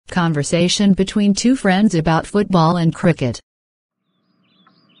Conversation between two friends about football and cricket.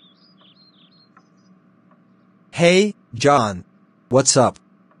 Hey, John. What's up?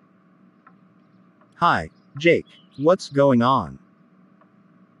 Hi, Jake. What's going on?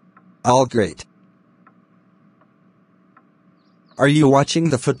 All great. Are you watching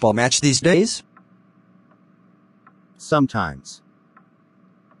the football match these days? Sometimes.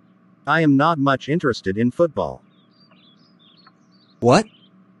 I am not much interested in football. What?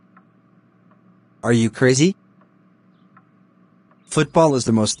 Are you crazy? Football is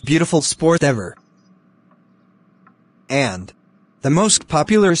the most beautiful sport ever. And the most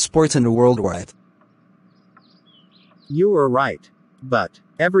popular sport in the worldwide. You are right. But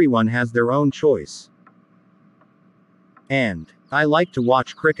everyone has their own choice. And I like to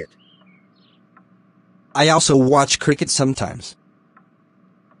watch cricket. I also watch cricket sometimes.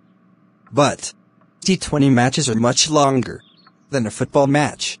 But T20 matches are much longer than a football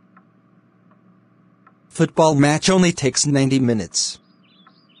match. Football match only takes 90 minutes.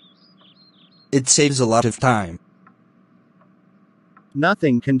 It saves a lot of time.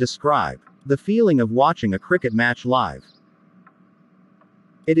 Nothing can describe the feeling of watching a cricket match live.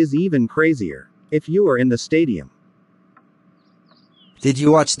 It is even crazier if you are in the stadium. Did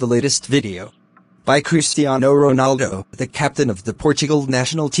you watch the latest video by Cristiano Ronaldo, the captain of the Portugal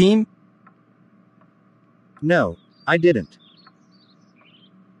national team? No, I didn't.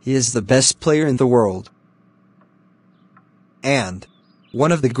 He is the best player in the world. And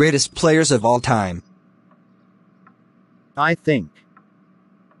one of the greatest players of all time. I think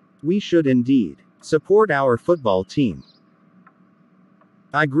we should indeed support our football team.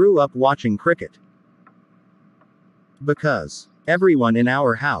 I grew up watching cricket because everyone in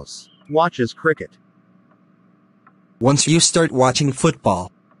our house watches cricket. Once you start watching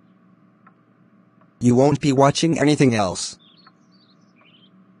football, you won't be watching anything else.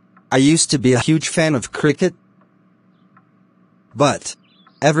 I used to be a huge fan of cricket, but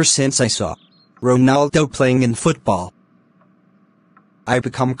ever since I saw Ronaldo playing in football, I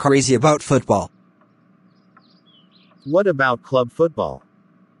become crazy about football. What about club football?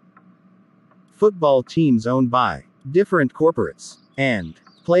 Football teams owned by different corporates, and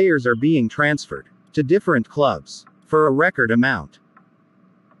players are being transferred to different clubs for a record amount.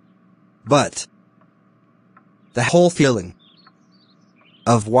 But the whole feeling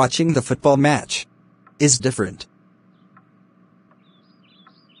of watching the football match is different.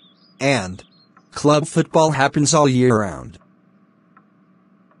 And club football happens all year round.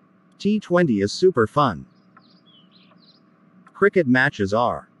 T20 is super fun. Cricket matches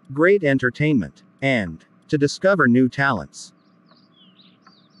are great entertainment, and to discover new talents.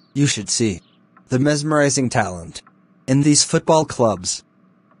 You should see the mesmerizing talent in these football clubs.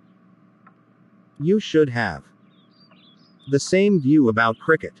 You should have the same view about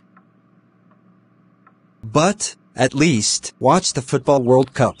cricket. But at least watch the Football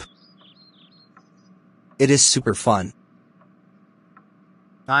World Cup. It is super fun.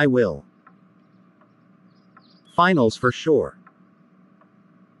 I will. Finals for sure.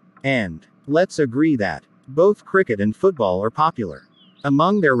 And let's agree that both cricket and football are popular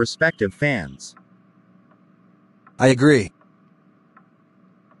among their respective fans. I agree.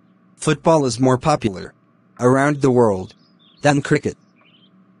 Football is more popular around the world than cricket.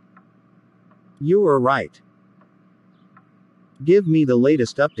 You are right. Give me the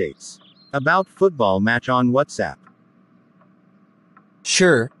latest updates about football match on WhatsApp.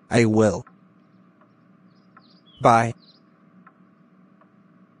 Sure, I will. Bye.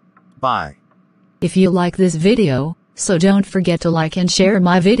 Bye. If you like this video, so don't forget to like and share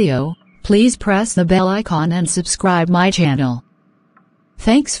my video. Please press the bell icon and subscribe my channel.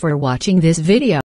 Thanks for watching this video.